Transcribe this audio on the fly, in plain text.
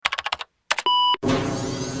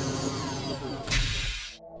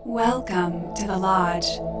Welcome to the Lodge.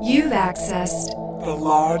 You've accessed the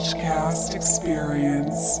Lodgecast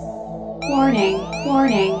experience. Warning,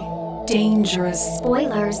 warning, dangerous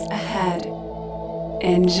spoilers ahead.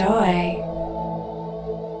 Enjoy.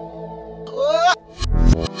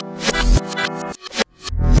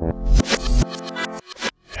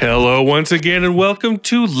 Hello once again and welcome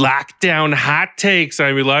to Lockdown Hot Takes.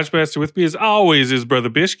 I'm your Lodge Master. With me as always is Brother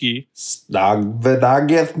Bishki.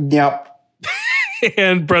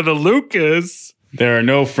 And Brother Lucas. There are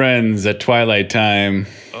no friends at twilight time.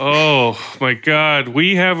 Oh my God.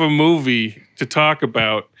 We have a movie to talk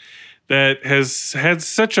about that has had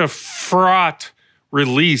such a fraught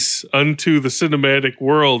release unto the cinematic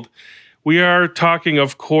world. We are talking,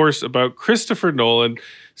 of course, about Christopher Nolan,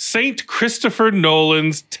 Saint Christopher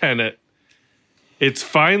Nolan's Tenet. It's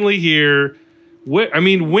finally here.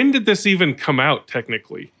 When did this even come out,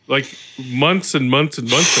 technically? Like months and months and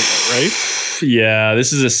months ago, right? Yeah,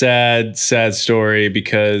 this is a sad story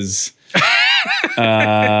because had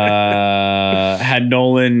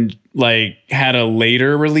Nolan had a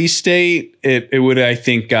later release date, it would, I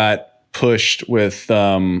think, got pushed with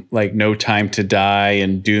No Time to Die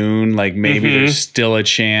and Dune. Maybe there's still a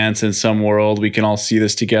chance in some world we can all see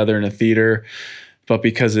this together in a theater. But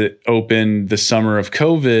because it opened the summer of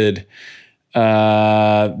COVID,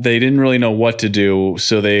 they didn't really know what to do,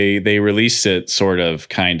 so they released it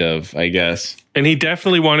kind of, I guess. And he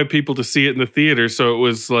definitely wanted people to see it in the theater, so it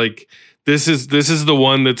was like, this is the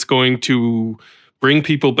one that's going to bring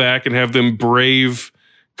people back and have them brave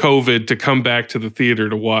COVID to come back to the theater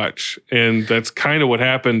to watch. And that's kind of what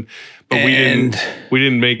happened, but we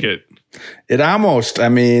didn't make it. It almost, I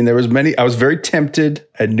was very tempted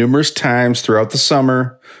at numerous times throughout the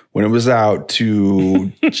summer when it was out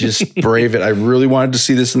to just brave it. I really wanted to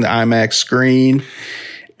see this in the IMAX screen.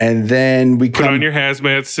 And then we put on your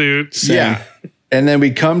hazmat suit. Yeah. And then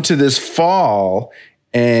we come to this fall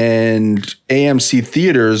and AMC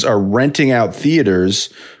theaters are renting out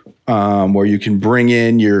theaters where you can bring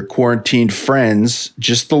in your quarantined friends,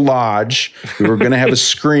 just the Lodge. We were going to have a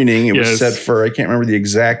screening. It was set for, I can't remember the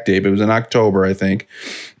exact date, but it was in October, I think.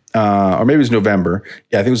 Or maybe it was November.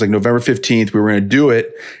 Yeah, I think it was November 15th. We were going to do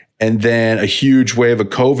it. And then a huge wave of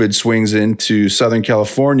COVID swings into Southern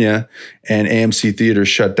California and AMC theaters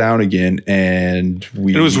shut down again. And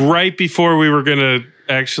it was right before we were going to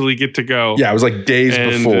actually get to go. Yeah, it was days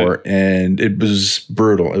before, and it was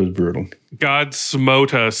brutal. It was brutal. God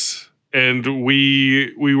smote us, and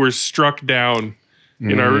we were struck down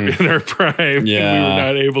in our prime. Yeah. And we were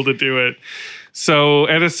not able to do it. So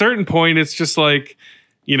at a certain point, it's just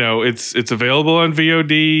it's available on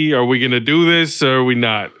VOD. Are we going to do this or are we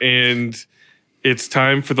not? And it's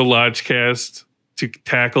time for the Lodgecast to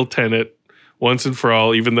tackle Tenet once and for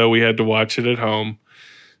all, even though we had to watch it at home.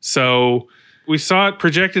 So we saw it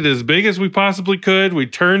projected as big as we possibly could. We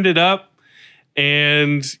turned it up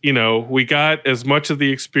and, we got as much of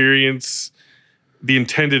the experience, the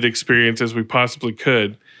intended experience, as we possibly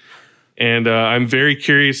could. And I'm very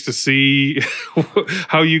curious to see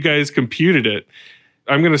how you guys computed it.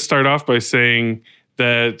 I'm going to start off by saying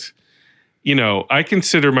that, I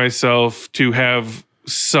consider myself to have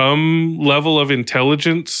some level of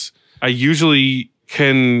intelligence. I usually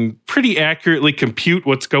can pretty accurately compute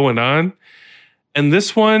what's going on. And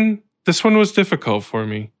this one was difficult for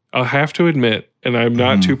me. I'll have to admit, and I'm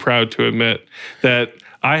not too proud to admit, that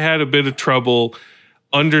I had a bit of trouble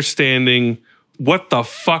understanding what the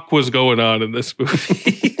fuck was going on in this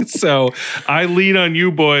movie. So I lean on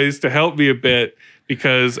you boys to help me a bit,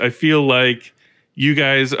 because I feel like you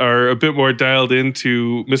guys are a bit more dialed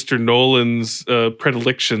into Mr. Nolan's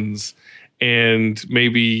predilections, and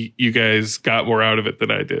maybe you guys got more out of it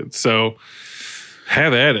than I did. So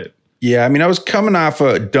have at it. Yeah, I was coming off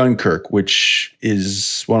of Dunkirk, which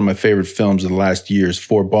is one of my favorite films of the last years,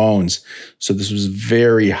 4 Bones. So this was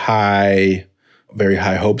very high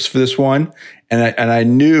hopes for this one. And I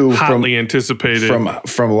knew hotly anticipated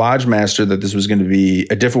from Lodge Master that this was going to be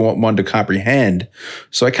a different one to comprehend.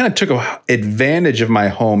 So I kind of took advantage of my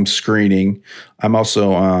home screening. I'm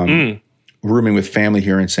also rooming with family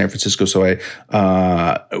here in San Francisco, so I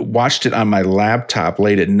watched it on my laptop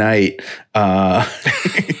late at night, and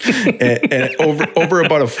over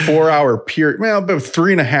about a 4-hour period, about a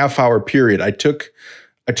 3.5-hour period. I took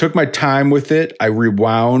my time with it. I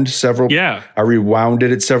rewound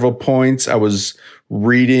it at several points. I was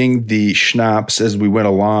reading the schnapps as we went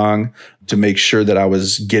along to make sure that I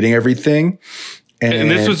was getting everything.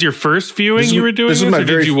 And this was your first viewing you were doing this? Or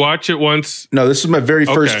did you watch it once? No, this was my very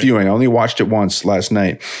first viewing. I only watched it once last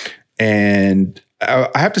night. And I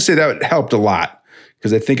have to say that helped a lot,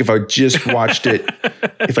 because I think if I just watched it,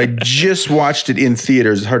 in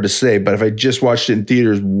theaters, it's hard to say, but if I just watched it in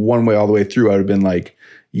theaters one way all the way through, I would have been like,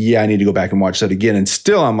 yeah, I need to go back and watch that again. And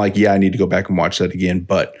still, I'm like, yeah, I need to go back and watch that again.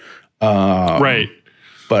 But right.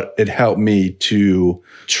 But it helped me to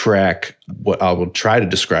track what I will try to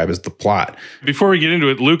describe as the plot. Before we get into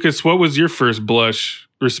it, Lucas, what was your first blush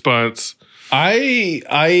response? I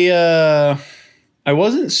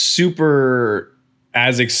wasn't super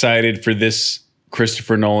as excited for this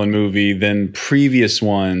Christopher Nolan movie than previous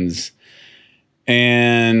ones.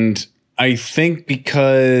 And I think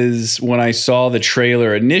because when I saw the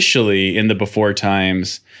trailer initially in the before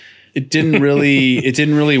times, it didn't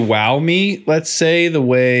really wow me, let's say, the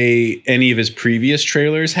way any of his previous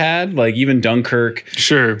trailers had. Like even Dunkirk,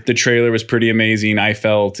 sure, the trailer was pretty amazing, I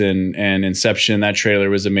felt, and Inception, that trailer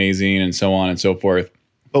was amazing, and so on and so forth.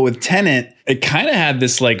 But with Tenet, it kind of had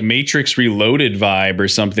this like Matrix Reloaded vibe or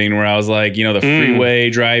something, where I was like, you know, the freeway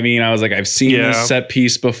driving, I was like, I've seen this set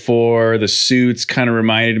piece before. The suits kind of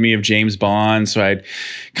reminded me of James Bond, so I'd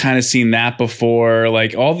kind of seen that before.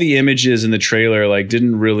 Like all the images in the trailer like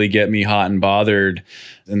didn't really get me hot and bothered.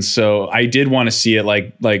 And so I did want to see it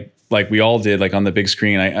like we all did, like on the big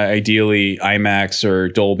screen, ideally IMAX or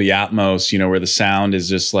Dolby Atmos, you know, where the sound is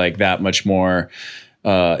just like that much more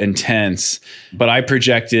intense. But I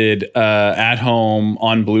projected at home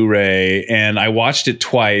on Blu-ray, and I watched it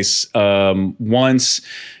twice. Once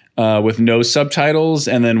with no subtitles,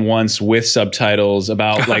 and then once with subtitles,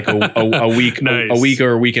 about like a week, nice. a week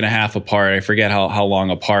or a week and a half apart. I forget how long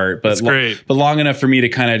apart, but that's great. But long enough for me to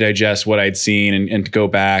kind of digest what I'd seen and to go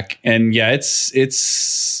back. And yeah, it's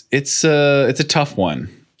a tough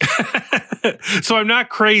one. So I'm not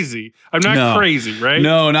crazy. I'm not crazy, right?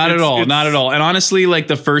 No, not at all. Not at all. And honestly, like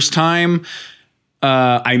the first time,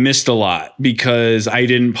 I missed a lot because I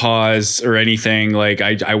didn't pause or anything. Like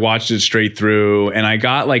I watched it straight through, and I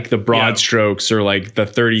got like the broad strokes or like the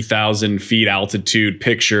 30,000 feet altitude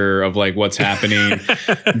picture of like what's happening.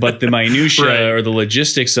 But the minutia or the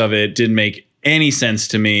logistics of it didn't make any sense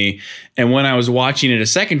to me. And when I was watching it a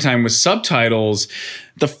second time with subtitles,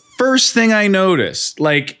 the first thing I noticed,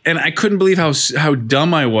 like, and I couldn't believe how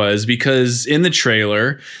dumb I was, because in the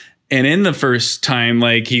trailer and in the first time,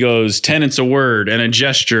 like he goes, Tenet's a word and a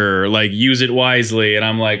gesture, like use it wisely. And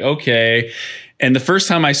I'm like, okay. And the first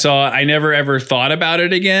time I saw it, I never ever thought about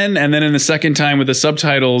it again. And then in the second time with the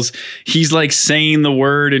subtitles, he's like saying the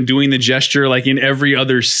word and doing the gesture like in every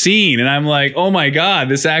other scene. And I'm like, oh my God,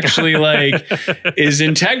 this actually like is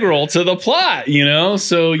integral to the plot, you know?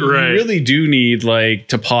 So you really do need like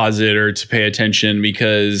to pause it or to pay attention,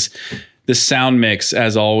 because the sound mix,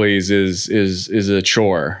 as always, is a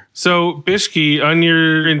chore. So, Bishki, on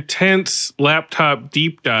your intense laptop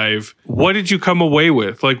deep dive, what did you come away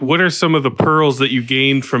with? Like, what are some of the pearls that you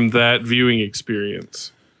gained from that viewing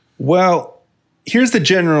experience? Well, here's the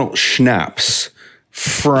general schnapps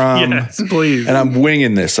from... Yes, please. And I'm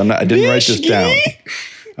winging this. I didn't write this down.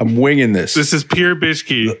 I'm winging this. This is pure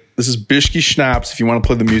Bishki. This is Bishki schnapps. If you want to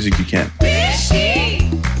play the music, you can. Bishki,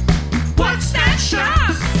 what's that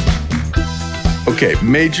schnapps? Okay,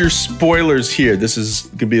 major spoilers here. This is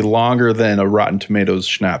going to be longer than a Rotten Tomatoes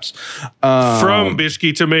schnapps. From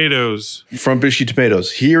Bishki Tomatoes. From Bishki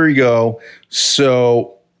Tomatoes. Here we go.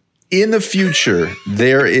 So in the future,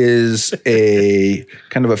 there is a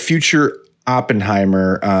kind of a future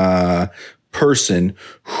Oppenheimer person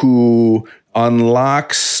who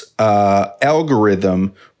unlocks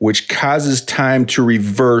algorithm which causes time to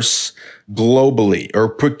reverse globally, or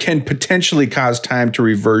can potentially cause time to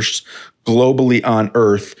reverse globally on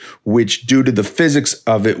Earth, which due to the physics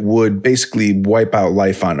of it would basically wipe out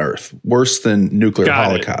life on Earth, worse than nuclear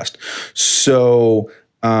holocaust. So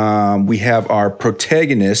we have our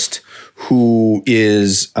protagonist, who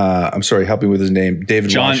is, I'm sorry, help me with his name,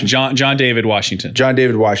 John David Washington. John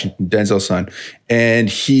David Washington, Denzel's son. And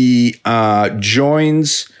he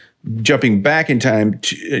joins, jumping back in time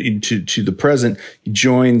to the present, he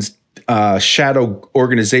joins shadow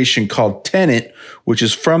organization called Tenet, which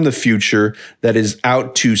is from the future, that is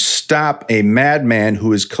out to stop a madman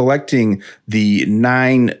who is collecting the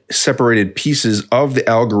 9 separated pieces of the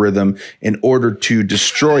algorithm in order to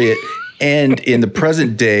destroy it and in the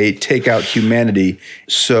present day take out humanity.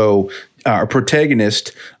 So our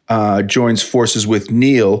protagonist joins forces with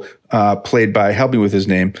Neil, played by, help me with his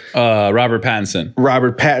name, Robert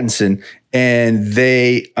Pattinson. And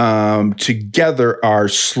they together are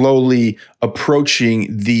slowly approaching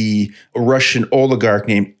the Russian oligarch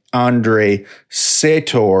named Andrei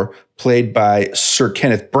Sator, played by Sir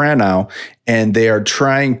Kenneth Branagh. And they are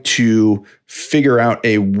trying to figure out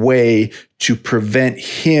a way to prevent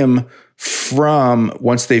him from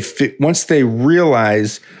once they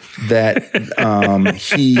realize that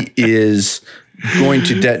he is going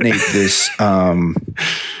to detonate this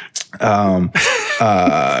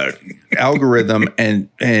algorithm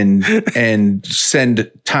and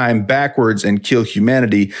send time backwards and kill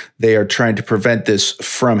humanity. They are trying to prevent this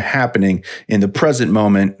from happening in the present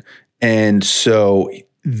moment. And so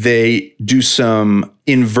they do some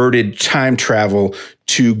inverted time travel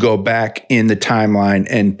to go back in the timeline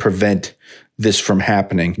and prevent this from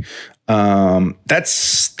happening.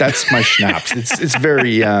 That's my schnapps. It's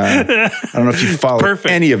very, I don't know if you follow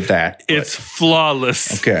any of that. It's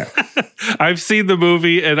flawless. Okay. I've seen the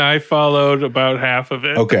movie and I followed about half of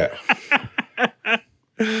it. Okay.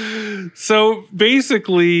 So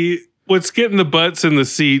basically, what's getting the butts in the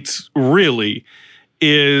seats really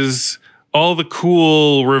is all the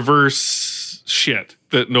cool reverse shit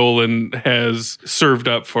that Nolan has served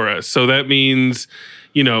up for us. So that means,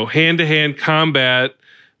 hand-to-hand combat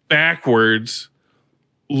backwards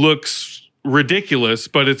looks ridiculous,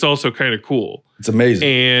 but it's also kind of cool. It's amazing.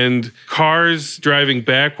 And cars driving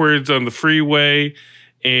backwards on the freeway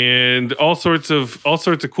and all sorts of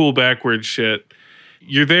cool backwards shit.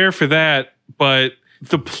 You're there for that, but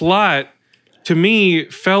the plot to me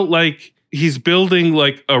felt like he's building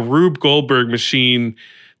like a Rube Goldberg machine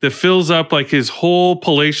that fills up like his whole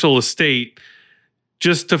palatial estate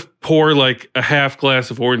just to pour like a half glass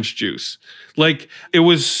of orange juice. Like, it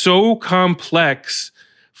was so complex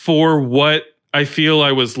for what I feel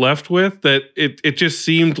I was left with that it just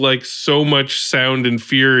seemed like so much sound and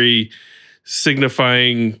fury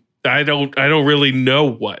signifying I don't really know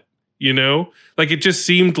what, Like, it just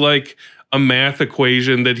seemed like a math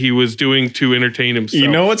equation that he was doing to entertain himself. You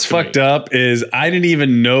know what's fucked up is I didn't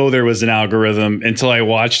even know there was an algorithm until I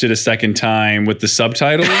watched it a second time with the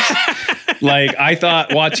subtitles. Like, I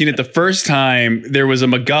thought watching it the first time, there was a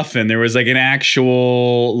MacGuffin. There was like an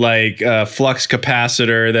actual flux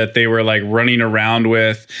capacitor that they were like running around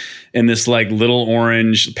with in this like little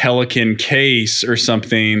orange Pelican case or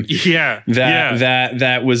something. Yeah.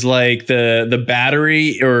 That was like the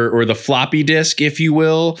battery or the floppy disk, if you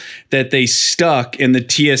will, that they stuck in the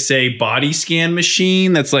TSA body scan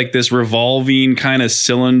machine. That's like this revolving kind of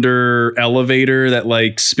cylinder elevator that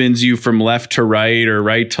like spins you from left to right or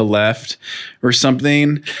right to left or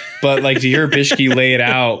something. But like to hear Bishke lay it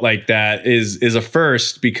out like that is a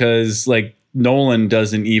first, because like Nolan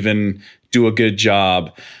doesn't even do a good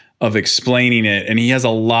job of explaining it. And he has a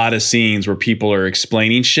lot of scenes where people are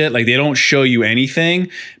explaining shit. Like, they don't show you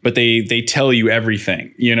anything, but they tell you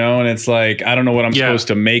everything, And it's like, I don't know what I'm supposed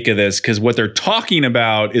to make of this, because what they're talking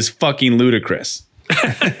about is fucking ludicrous.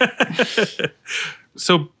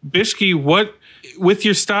 So, Bishke, with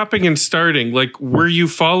your stopping and starting, like, were you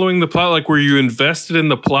following the plot? Like, were you invested in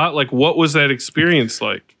the plot? Like, what was that experience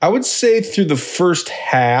like? I would say through the first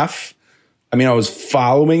half, I was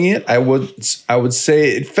following it. I would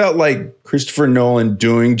say it felt like Christopher Nolan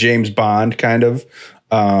doing James Bond kind of,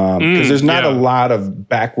 because there's not a lot of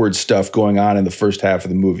backward stuff going on in the first half of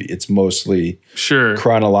the movie. It's mostly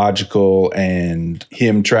chronological and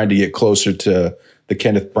him trying to get closer to the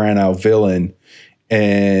Kenneth Branagh villain.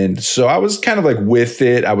 And so I was kind of like with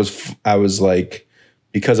it. I was like,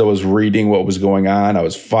 because I was reading what was going on, I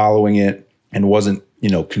was following it and wasn't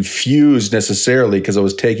confused necessarily because I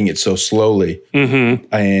was taking it so slowly.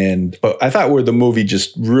 Mm-hmm. But I thought where the movie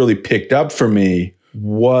just really picked up for me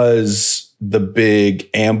was the big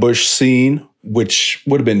ambush scene, which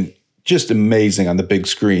would have been just amazing on the big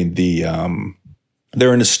screen. They're in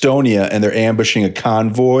Estonia and they're ambushing a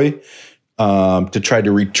convoy to try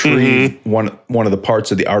to retrieve one of the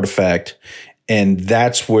parts of the artifact. And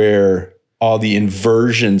that's where all the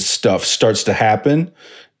inversion stuff starts to happen.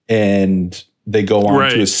 And they go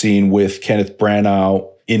on to a scene with Kenneth Branagh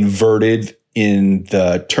inverted in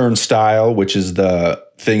the turnstile, which is the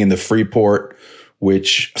thing in the Freeport,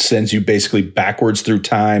 which sends you basically backwards through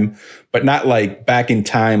time, but not like back in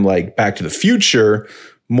time, like Back to the Future,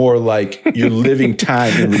 more like you're living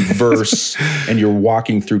time in reverse and you're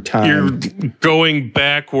walking through time. You're going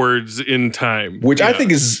backwards in time. Which I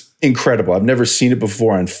think is incredible. I've never seen it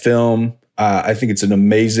before on film. I think it's an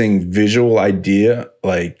amazing visual idea.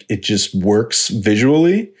 Like, it just works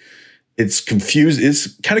visually. It's confused.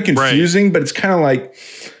 It's kind of confusing, but it's kind of like,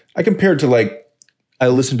 I compare it to like, I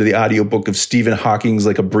listened to the audiobook of Stephen Hawking's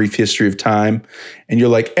like A Brief History of Time. And you're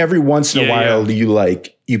like, every once in a while,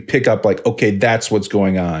 you pick up like, okay, that's what's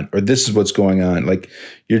going on, or this is what's going on. Like,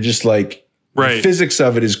 you're just like, the physics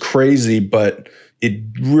of it is crazy, but it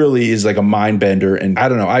really is like a mind bender. And I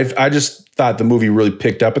don't know. I just thought the movie really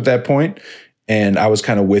picked up at that point, and I was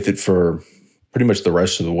kind of with it for pretty much the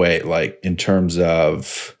rest of the way, like in terms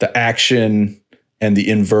of the action and the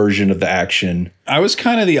inversion of the action. I was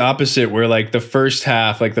kind of the opposite, where like the first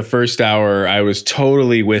half, like the first hour, I was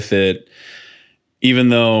totally with it, even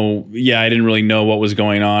though, I didn't really know what was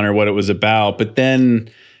going on or what it was about. But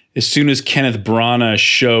then as soon as Kenneth Branagh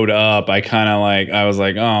showed up, I was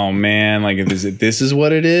like, oh man, like this is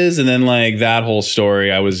what it is. And then like that whole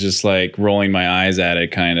story, I was just like rolling my eyes at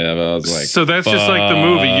it kind of. I was like, so that's just like the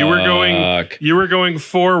movie. You were going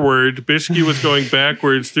forward. Bishke was going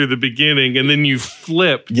backwards through the beginning, and then you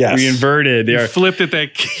flipped. Yes. We inverted. You flipped at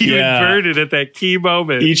that key. You inverted at that key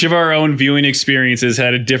moment. Each of our own viewing experiences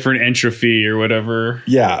had a different entropy or whatever.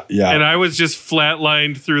 Yeah. And I was just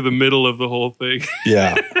flatlined through the middle of the whole thing.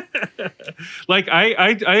 Yeah. Like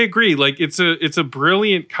I agree. Like it's a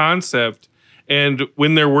brilliant concept, and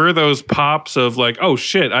when there were those pops of like, oh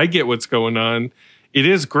shit, I get what's going on, it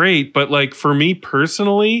is great. But like for me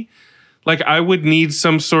personally, like I would need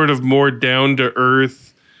some sort of more down to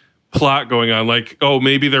earth plot going on. Like, oh,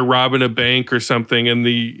 maybe they're robbing a bank or something,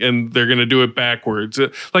 and they're gonna do it backwards.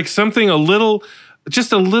 Like something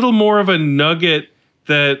just a little more of a nugget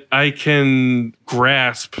that I can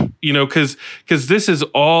grasp, because this is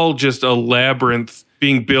all just a labyrinth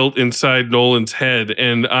being built inside Nolan's head,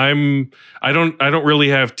 and I don't really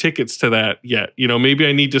have tickets to that yet. Maybe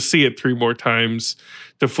I need to see it 3 more times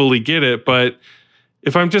to fully get it. But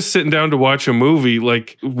if I'm just sitting down to watch a movie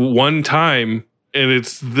like one time and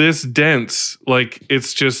it's this dense, like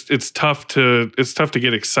it's tough to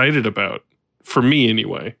get excited about, for me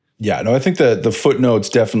anyway. Yeah, no, I think the footnotes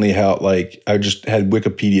definitely help. Like I just had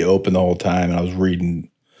Wikipedia open the whole time and I was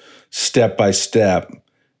reading step by step,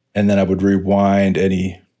 and then I would rewind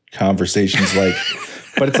any conversations like,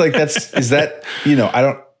 but it's like, I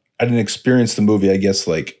didn't experience the movie, I guess,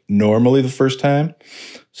 like normally the first time.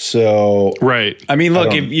 So, right. I mean,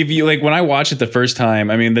 look, if you like, when I watched it the first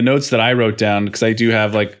time, I mean, the notes that I wrote down, because I do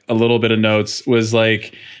have like a little bit of notes, was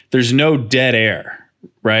like, there's no dead air.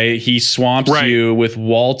 Right. He swamps you with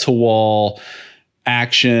wall to wall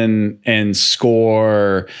action and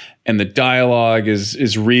score, and the dialogue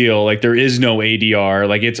is real. Like there is no ADR.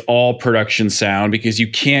 Like it's all production sound, because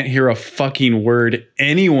you can't hear a fucking word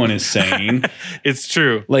anyone is saying. It's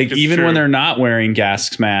true. Like even when they're not wearing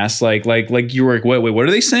gas masks, like you were like, wait, what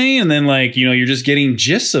are they saying? And then like, you're just getting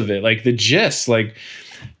gists of it. Like the gist, like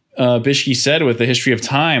Bishke said with The History of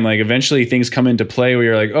Time, like eventually things come into play where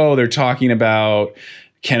you're like, oh, they're talking about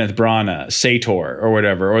Kenneth Branagh, Sator or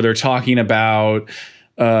whatever, or they're talking about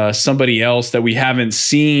somebody else that we haven't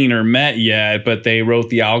seen or met yet, but they wrote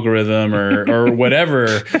the algorithm or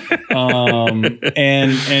whatever.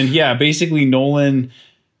 And yeah, basically Nolan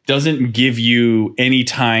doesn't give you any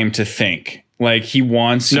time to think. Like he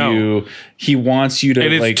wants you to,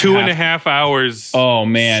 and it's like 2.5 hours. Oh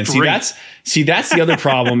man. Straight. See, that's the other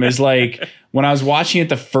problem is like when I was watching it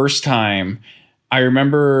the first time, I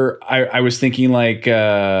remember I was thinking like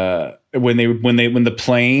when the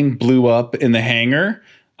plane blew up in the hangar,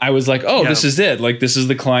 I was like, oh, this is it. Like this is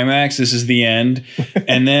the climax. This is the end.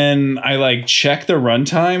 And then I like check the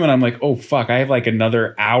runtime and I'm like, oh fuck, I have like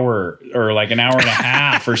another hour or like an hour and a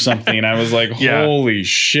half or something. And I was like, holy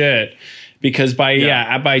shit. Because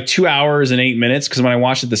by 2 hours and 8 minutes, because when I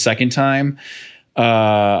watched it the second time,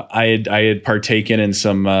 I had partaken in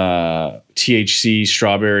some THC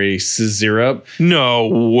strawberry syrup. No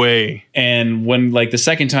way. And when like the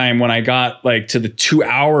second time when I got like to the 2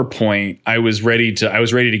 hour point, I was ready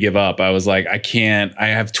to give up. I was like, I can't. I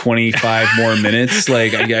have 25 more minutes.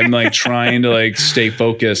 Like I'm like trying to like stay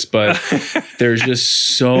focused, but there's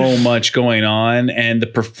just so much going on, and the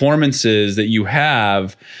performances that you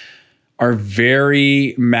have are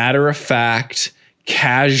very matter of fact,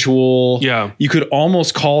 casual. Yeah. You could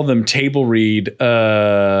almost call them table read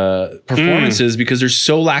performances because they're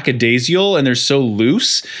so lackadaisical and they're so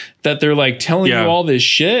loose that they're like telling you all this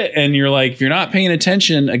shit. And you're like, if you're not paying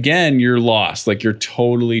attention, again, you're lost. Like you're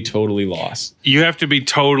totally, totally lost. You have to be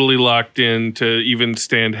totally locked in to even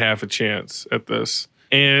stand half a chance at this.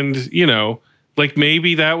 And, like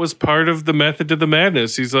maybe that was part of the method to the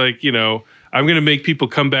madness. He's like, I'm going to make people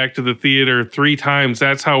come back to the theater 3 times.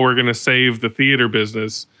 That's how we're going to save the theater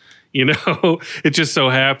business. It just so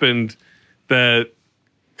happened that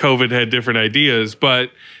COVID had different ideas.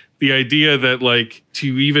 But the idea that, like,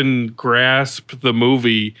 to even grasp the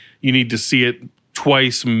movie, you need to see it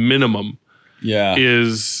twice minimum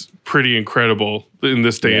is pretty incredible in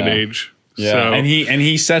this day and age. Yeah, so, and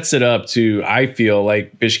he sets it up to, I feel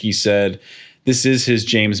like Bishke said, this is his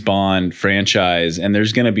James Bond franchise, and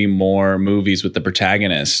there's going to be more movies with the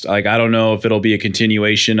protagonist. Like, I don't know if it'll be a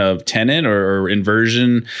continuation of Tenet or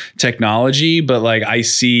inversion technology, but like I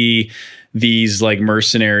see these like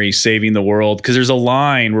mercenaries saving the world. Because there's a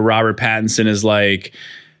line where Robert Pattinson is like,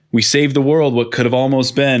 we saved the world, what could have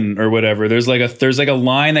almost been, or whatever. There's like a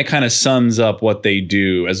line that kind of sums up what they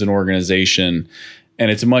do as an organization. And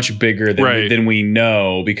it's much bigger than we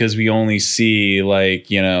know, because we only see like,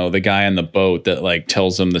 you know, the guy on the boat that like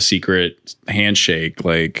tells them the secret handshake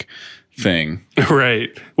like thing. Right.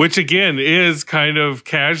 Which again is kind of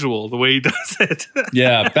casual the way he does it.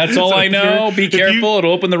 Yeah. That's all So I know. Be careful.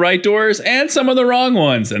 It'll open the right doors and some of the wrong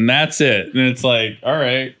ones. And that's it. And it's like, all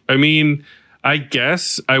right. I mean, I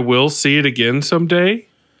guess I will see it again someday.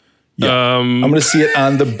 Yeah. I'm going to see it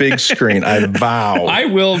on the big screen. I vow. I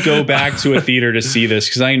will go back to a theater to see this,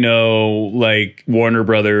 because I know like Warner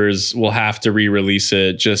Brothers will have to re-release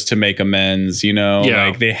it just to make amends, you know,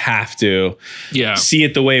 like they have to see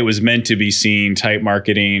it the way it was meant to be seen, type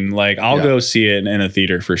marketing. Like I'll go see it in a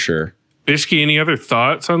theater for sure. Bishki, any other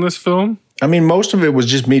thoughts on this film? I mean, most of it was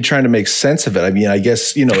just me trying to make sense of it. I mean, I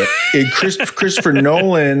guess, you know, Christopher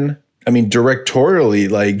Nolan, I mean, directorially,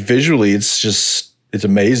 like visually, it's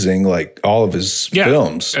amazing, like all of his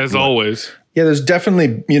films. As always. Yeah, there's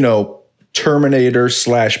definitely, you know, Terminator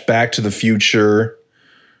 / Back to the Future,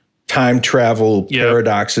 time travel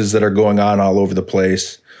paradoxes that are going on all over the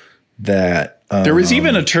place. That there was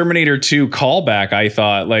even a Terminator 2 callback, I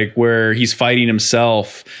thought, like where he's fighting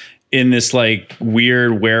himself in this like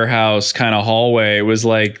weird warehouse kind of hallway. It was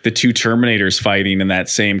like the two Terminators fighting in that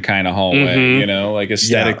same kind of hallway, you know, like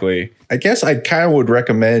aesthetically. Yeah. I guess I kind of would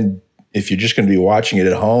recommend, if you're just going to be watching it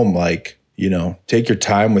at home, like, you know, take your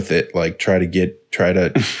time with it. Like try to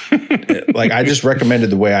like, I just recommended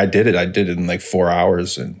the way I did it. I did it in like 4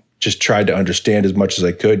 hours and just tried to understand as much as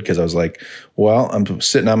I could. Cause I was like, well, I'm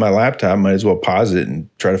sitting on my laptop. Might as well pause it and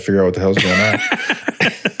try to figure out what the hell's going on.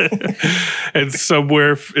 And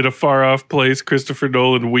somewhere in a far off place, Christopher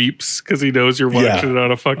Nolan weeps because he knows you're watching it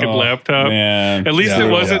on a fucking laptop. Man. At least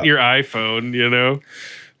it wasn't your iPhone, you know?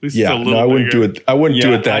 Yeah, no, I wouldn't do it. I wouldn't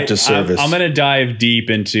do it that disservice. I'm going to dive deep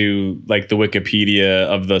into like the Wikipedia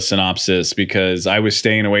of the synopsis, because I was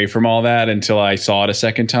staying away from all that until I saw it a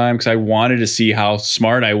second time, because I wanted to see how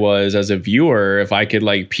smart I was as a viewer if I could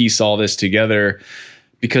like piece all this together.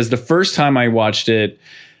 Because the first time I watched it,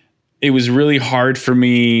 it was really hard for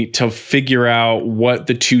me to figure out what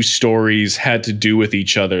the two stories had to do with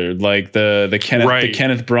each other, like the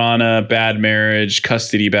Kenneth Branagh bad marriage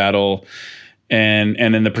custody battle. And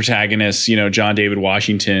then the protagonist, you know, John David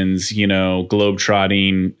Washington's, you know,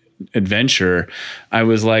 globetrotting adventure. I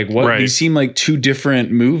was like, what? These seem like two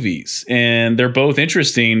different movies, and they're both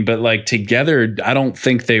interesting, but like together, I don't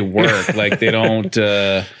think they work. Like they don't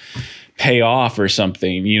pay off or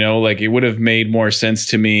something, you know, like it would have made more sense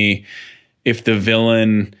to me if the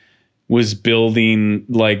villain was building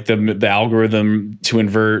like the algorithm to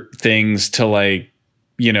invert things to like,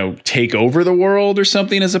 you know, take over the world or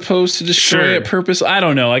something, as opposed to destroy it purpose. I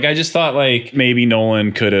don't know. Like, I just thought like maybe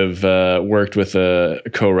Nolan could have worked with a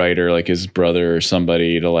co-writer like his brother or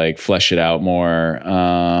somebody to like flesh it out more.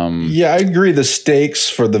 Yeah, I agree. The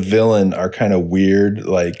stakes for the villain are kind of weird.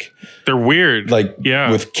 Like they're weird. Like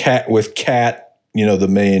with Cat, you know, the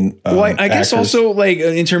main. Well, I guess also like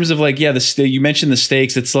in terms of like, you mentioned the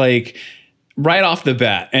stakes. It's like, right off the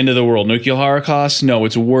bat, end of the world, nuclear holocaust. No,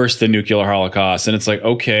 it's worse than nuclear holocaust. And it's like,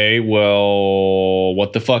 okay, well,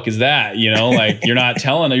 what the fuck is that? You know, like you're not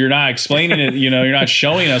explaining it, you know, you're not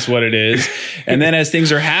showing us what it is. And then as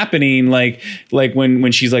things are happening, like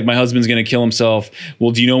when she's like, my husband's going to kill himself.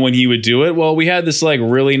 Well, do you know when he would do it? Well, we had this like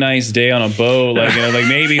really nice day on a boat. Like, you know, like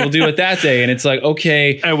maybe he'll do it that day. And it's like,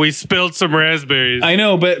 okay. And we spilled some raspberries. I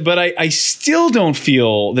know, but I still don't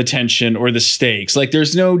feel the tension or the stakes. Like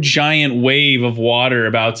there's no giant wave of water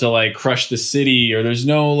about to like crush the city, or there's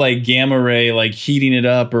no like gamma ray like heating it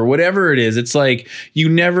up or whatever it is. It's like you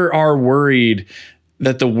never are worried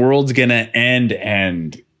that the world's gonna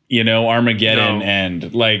end, you know, Armageddon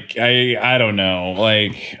end. Like I don't know.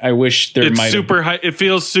 Like I wish there might. It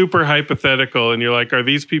feels super hypothetical, and you're like, are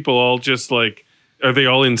these people all just like, are they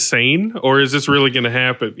all insane, or is this really going to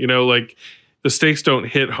happen? You know, like. The stakes don't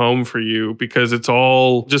hit home for you because it's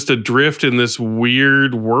all just adrift in this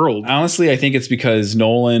weird world. Honestly, I think it's because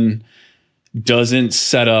Nolan doesn't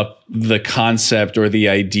set up the concept or the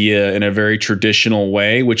idea in a very traditional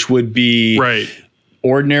way, which would be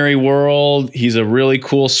ordinary world. He's a really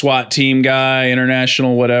cool SWAT team guy,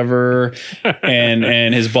 international, whatever.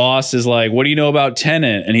 and his boss is like, what do you know about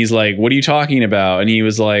Tenet? And he's like, what are you talking about? And he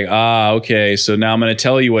was like, okay. So now I'm going to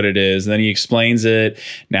tell you what it is. And then he explains it.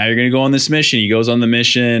 Now you're going to go on this mission. He goes on the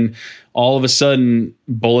mission. all of a sudden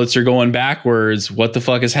bullets are going backwards. What the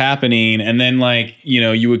fuck is happening? And then like, you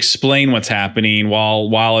know, you explain what's happening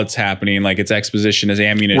while it's happening. Like it's exposition as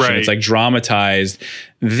ammunition. Right. It's like dramatized.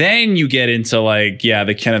 Then you get into like, yeah,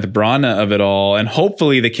 the Kenneth Branagh of it all. And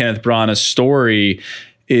hopefully the Kenneth Branagh story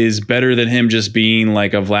is better than him just being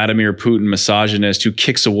like a Vladimir Putin misogynist who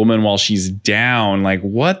kicks a woman while she's down. Like,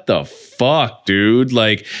 what the fuck, dude?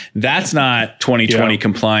 Like, that's not 2020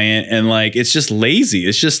 compliant. And like, it's just lazy.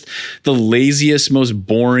 It's just the laziest, most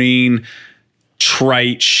boring,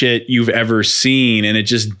 trite shit you've ever seen, and it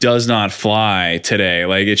just does not fly today.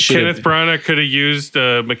 Like it should. Kenneth Branagh could have used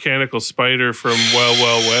a mechanical spider from Wild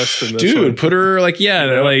West in this Dude, one. put her like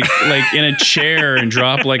like in a chair and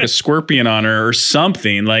drop like a scorpion on her or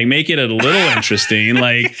something. Like make it a little interesting.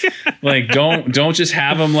 Like don't just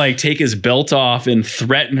have him like take his belt off and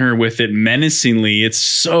threaten her with it menacingly. It's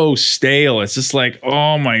so stale. It's just like,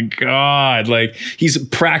 oh my God. Like he's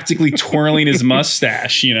practically twirling his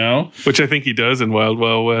mustache, you know? Which I think he does in Wild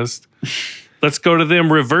West. Let's go to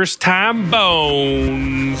them reverse time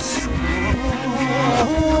bones.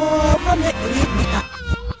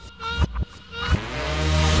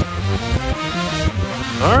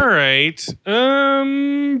 All right.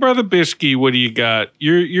 Brother Bishke, what do you got?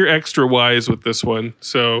 You're extra wise with this one,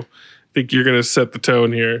 so I think you're gonna set the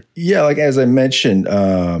tone here. Yeah, like as I mentioned,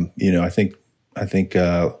 you know, I think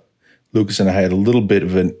Lucas and I had a little bit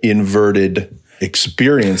of an inverted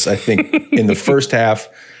experience. I think in the first half,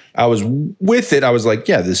 I was with it. I was like,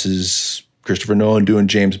 yeah, this is Christopher Nolan doing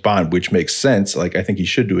James Bond, which makes sense. Like, I think he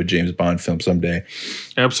should do a James Bond film someday.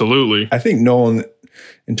 Absolutely. I think Nolan,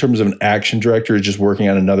 in terms of an action director, is just working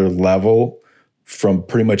on another level from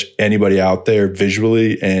pretty much anybody out there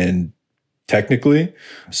visually and technically.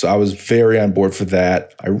 So I was very on board for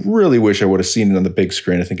that. I really wish I would have seen it on the big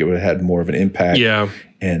screen. I think it would have had more of an impact. Yeah.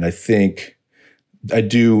 And I think I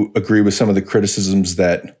do agree with some of the criticisms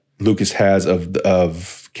that Lucas has of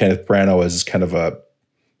Kenneth Branagh as kind of a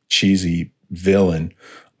cheesy villain.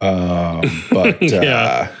 But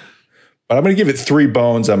I'm going to give it 3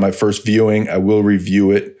 bones on my first viewing. I will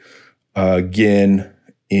review it again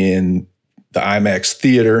in the IMAX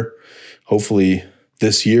theater, hopefully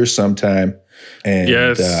this year sometime. And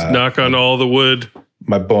yes, knock on all the wood.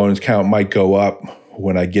 My bones count might go up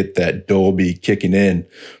when I get that Dolby kicking in.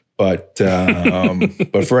 But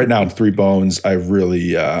but for right now, 3 bones. I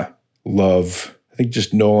really love, I think,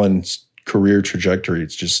 just Nolan's career trajectory.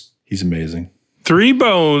 It's just, he's amazing. 3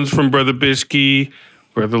 bones from Brother Bishke.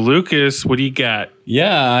 Brother Lucas, what do you got?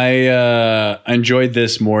 Yeah, I enjoyed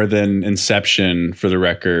this more than Inception, for the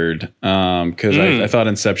record, because I thought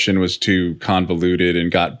Inception was too convoluted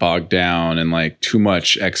and got bogged down and like too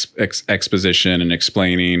much exposition and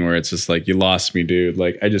explaining, where it's just like, you lost me, dude.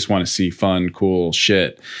 Like, I just want to see fun, cool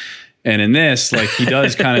shit. And in this, like, he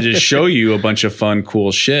does kind of just show you a bunch of fun,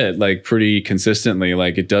 cool shit, like pretty consistently.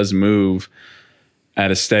 Like, it does move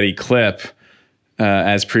at a steady clip,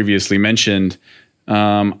 as previously mentioned.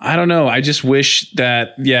 I don't know. I just wish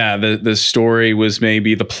that, the story was,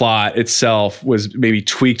 maybe the plot itself was maybe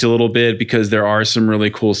tweaked a little bit, because there are some really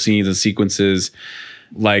cool scenes and sequences,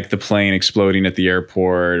 like the plane exploding at the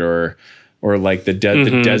airport, or like the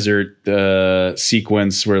desert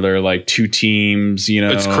sequence where there are like 2 teams, you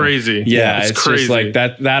know. It's crazy. Yeah, it's crazy. just like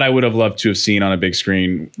that I would have loved to have seen on a big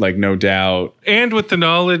screen, like, no doubt. And with the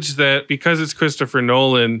knowledge that because it's Christopher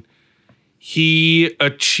Nolan, he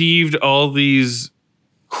achieved all these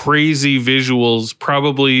crazy visuals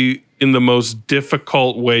probably in the most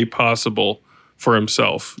difficult way possible for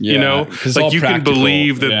himself. Yeah, you know, like, you can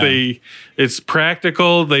believe that it's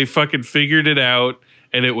practical. They fucking figured it out,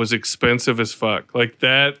 and it was expensive as fuck. Like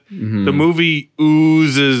that, the movie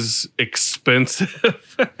oozes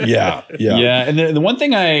expensive. Yeah. And the one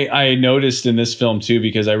thing I noticed in this film too,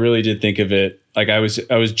 because I really did think of it, like I was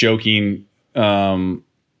joking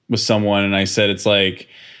with someone, and I said, it's like,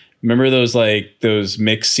 remember those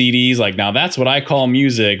mix CDs? Like, now that's what I call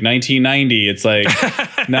music, 1990. It's like,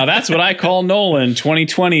 now that's what I call Nolan,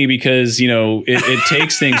 2020, because, you know, it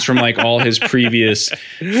takes things from like all his previous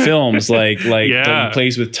films, like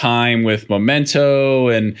plays with time with Memento,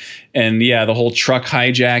 and the whole truck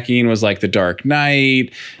hijacking was like The Dark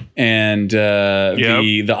Knight, and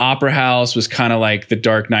the Opera House was kind of like The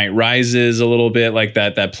Dark Knight Rises a little bit, like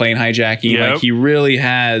that plane hijacking. Yep. Like, he really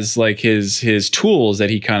has like his tools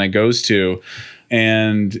that he kind of goes to,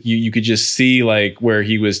 and you could just see like where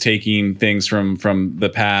he was taking things from the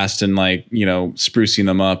past and, like, you know, sprucing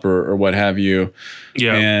them up or what have you.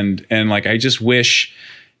 Yeah. And like, I just wish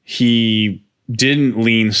he didn't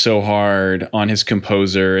lean so hard on his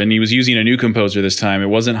composer, and he was using a new composer this time. It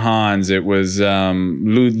wasn't Hans, it was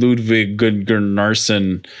Ludwig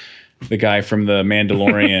Göransson. the guy from the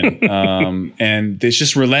Mandalorian. And it's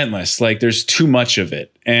just relentless. Like there's too much of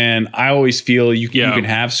it. And I always feel you can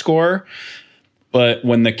have score, but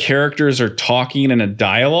when the characters are talking in a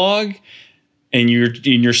dialogue and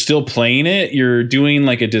you're still playing it, you're doing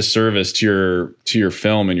like a disservice to your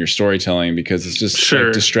film and your storytelling, because it's just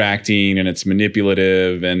like distracting and it's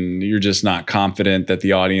manipulative, and you're just not confident that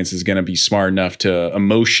the audience is going to be smart enough to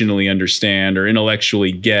emotionally understand or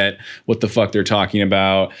intellectually get what the fuck they're talking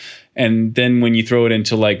about. And then when you throw it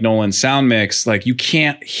into like Nolan's sound mix, like you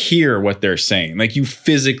can't hear what they're saying. Like you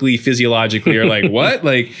physiologically are like, what?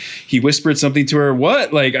 Like he whispered something to her.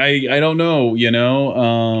 What? Like, I don't know, you know?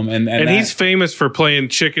 And he's famous for playing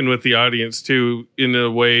chicken with the audience too, in a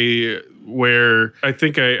way where I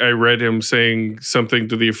think I read him saying something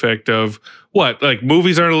to the effect of, what, like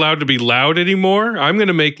movies aren't allowed to be loud anymore? I'm going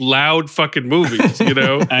to make loud fucking movies, you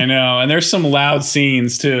know? I know. And there's some loud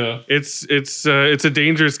scenes too. It's a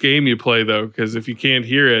dangerous game you play though, because if you can't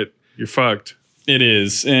hear it, you're fucked. It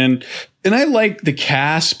is. And I like the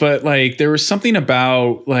cast, but like there was something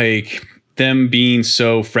about like them being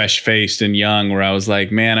so fresh-faced and young where I was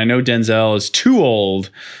like, man, I know Denzel is too old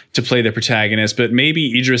to play the protagonist, but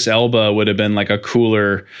maybe Idris Elba would have been like a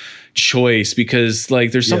cooler choice, because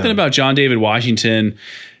like there's something about John David Washington.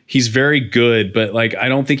 He's very good, but like I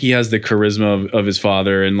don't think he has the charisma of his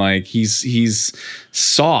father, and like he's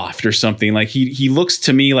soft or something. Like he looks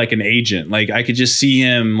to me like an agent. Like I could just see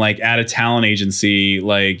him like at a talent agency,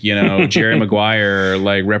 like, you know, Jerry Maguire,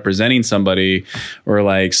 like representing somebody or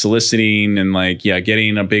like soliciting and like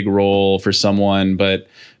getting a big role for someone, but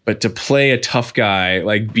to play a tough guy,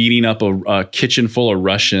 like beating up a kitchen full of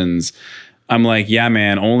Russians, I'm like, yeah,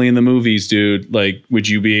 man, only in the movies, dude. Like, would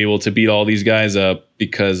you be able to beat all these guys up?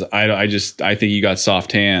 Because I think you got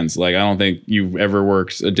soft hands. Like, I don't think you've ever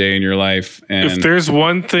worked a day in your life. And if there's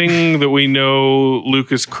one thing that we know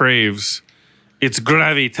Lucas craves, it's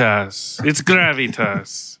gravitas. It's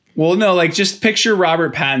gravitas. Well, no, like just picture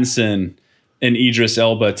Robert Pattinson and Idris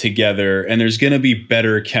Elba together, and there's going to be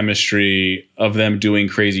better chemistry of them doing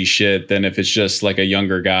crazy shit than if it's just like a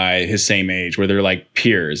younger guy his same age where they're like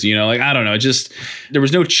peers, you know? Like, I don't know, just there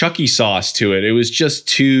was no Chucky sauce to it. It was just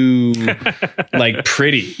too like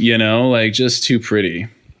pretty, you know? Like just too pretty.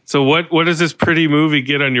 So what does this pretty movie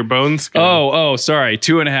get on your bone scale? Oh, sorry.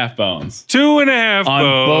 2.5 bones. 2.5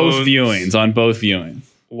 bones. On both viewings.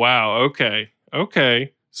 Wow. Okay.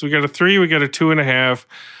 So we got a 3, we got a 2.5.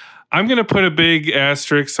 I'm going to put a big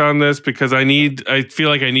asterisk on this because I feel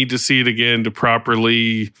like I need to see it again to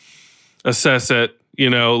properly assess it. You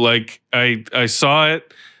know, like I saw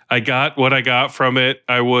it, I got what I got from it.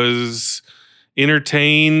 I was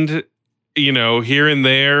entertained, you know, here and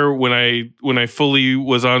there when I fully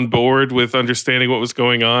was on board with understanding what was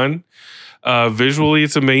going on. Visually,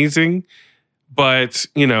 it's amazing, but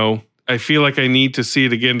you know, I feel like I need to see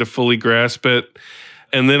it again to fully grasp it.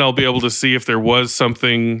 And then I'll be able to see if there was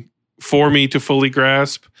something for me to fully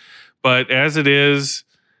grasp. But as it is,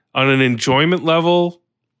 on an enjoyment level,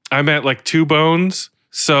 I'm at like 2 bones.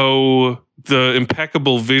 So the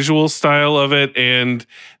impeccable visual style of it and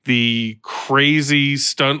the crazy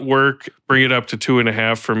stunt work bring it up to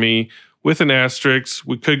 2.5 for me, with an asterisk.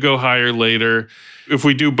 We could go higher later. If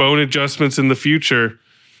we do bone adjustments in the future,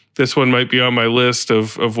 this one might be on my list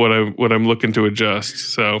of what I'm looking to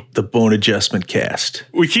adjust. So The Bone Adjustment Cast.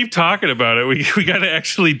 we keep talking about it. We got to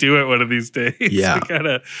actually do it one of these days. Yeah. We got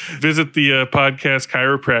to visit the podcast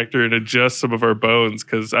chiropractor and adjust some of our bones,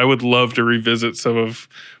 because I would love to revisit some of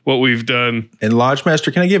what we've done. And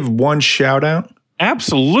Lodgemaster, can I give one shout out?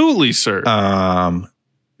 Absolutely, sir.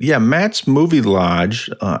 Matt's Movie Lodge,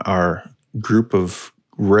 our group of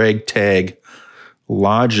ragtag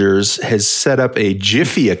lodgers, has set up a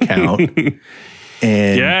Jiffy account.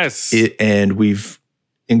 And Yes. and we've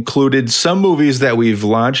included some movies that we've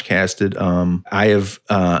lodge casted. I have,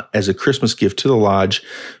 as a Christmas gift to the lodge,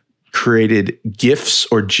 created GIFs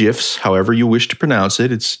or GIFs, however you wish to pronounce it.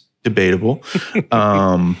 It's debatable.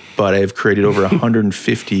 But I've created over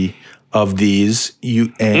 150 of these,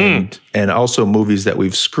 and also movies that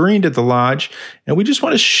we've screened at the lodge, and we just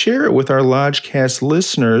want to share it with our Lodgecast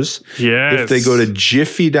listeners. Yes. If they go to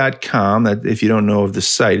jiffy.com, that if you don't know of the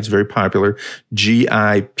site, it's very popular,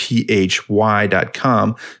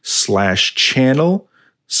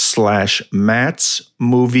 GIPHY.com/channel/Matt's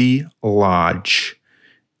Movie Lodge.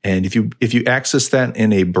 And if you access that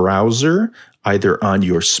in a browser, either on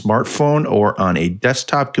your smartphone or on a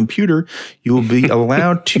desktop computer, you will be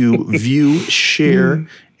allowed to view, share,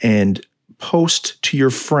 and post to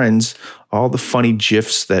your friends all the funny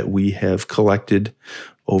GIFs that we have collected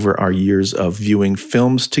over our years of viewing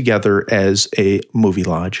films together as a movie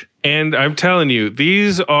lodge. And I'm telling you,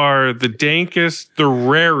 these are the dankest, the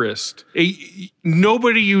rarest.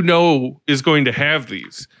 Nobody you know is going to have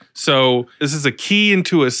these. So this is a key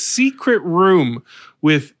into a secret room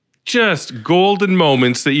with just golden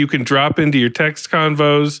moments that you can drop into your text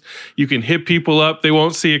convos. You can hit people up. They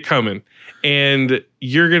won't see it coming. And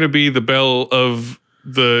you're going to be the belle of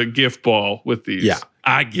the gift ball with these. Yeah.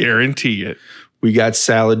 I guarantee it. We got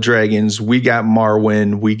Salad Dragons. We got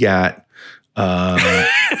Marwin. We got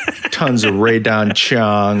tons of Raydon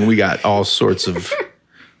Chong. We got all sorts of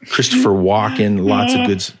Christopher Walken. Lots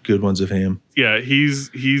of good ones of him. Yeah,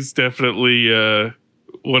 he's definitely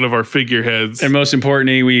one of our figureheads. And most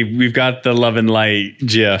importantly, we've got the Love and Light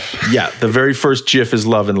GIF. Yeah, the very first GIF is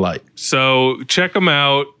Love and Light. So check them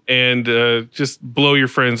out and just blow your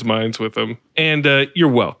friends' minds with them. And you're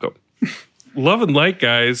welcome. Love and Light,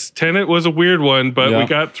 guys. Tenet was a weird one, but we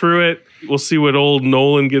got through it. We'll see what old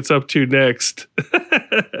Nolan gets up to next.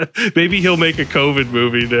 Maybe he'll make a COVID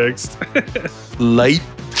movie next. Light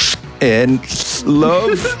and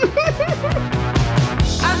love.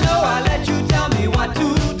 I know I let you tell me what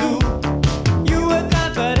to do. You were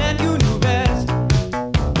confident you knew best.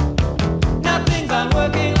 Now things aren't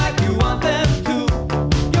working like you want them to.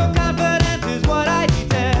 Your confidence is what I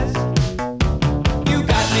detest. You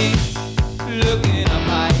got me looking up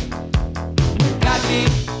high. You got me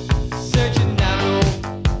searching down low.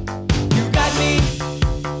 You got me,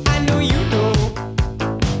 I know you know.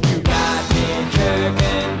 You got me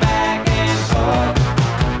jerking back and forth.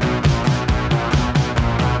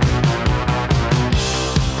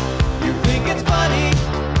 You think it's funny,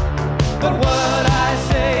 but what I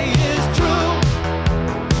say is true.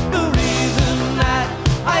 The reason that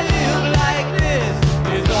I live like this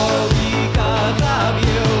is all because of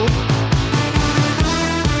you.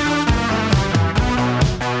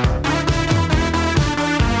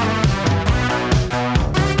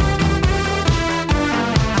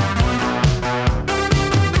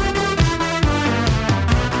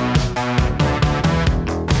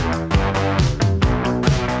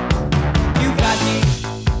 You got me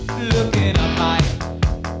looking up high.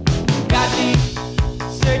 You got me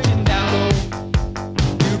searching down low.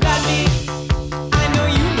 You got me, I know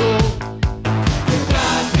you know. You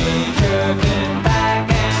got me jerking back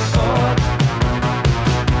and forth.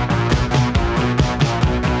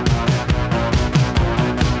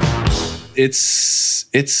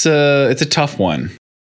 It's a tough one.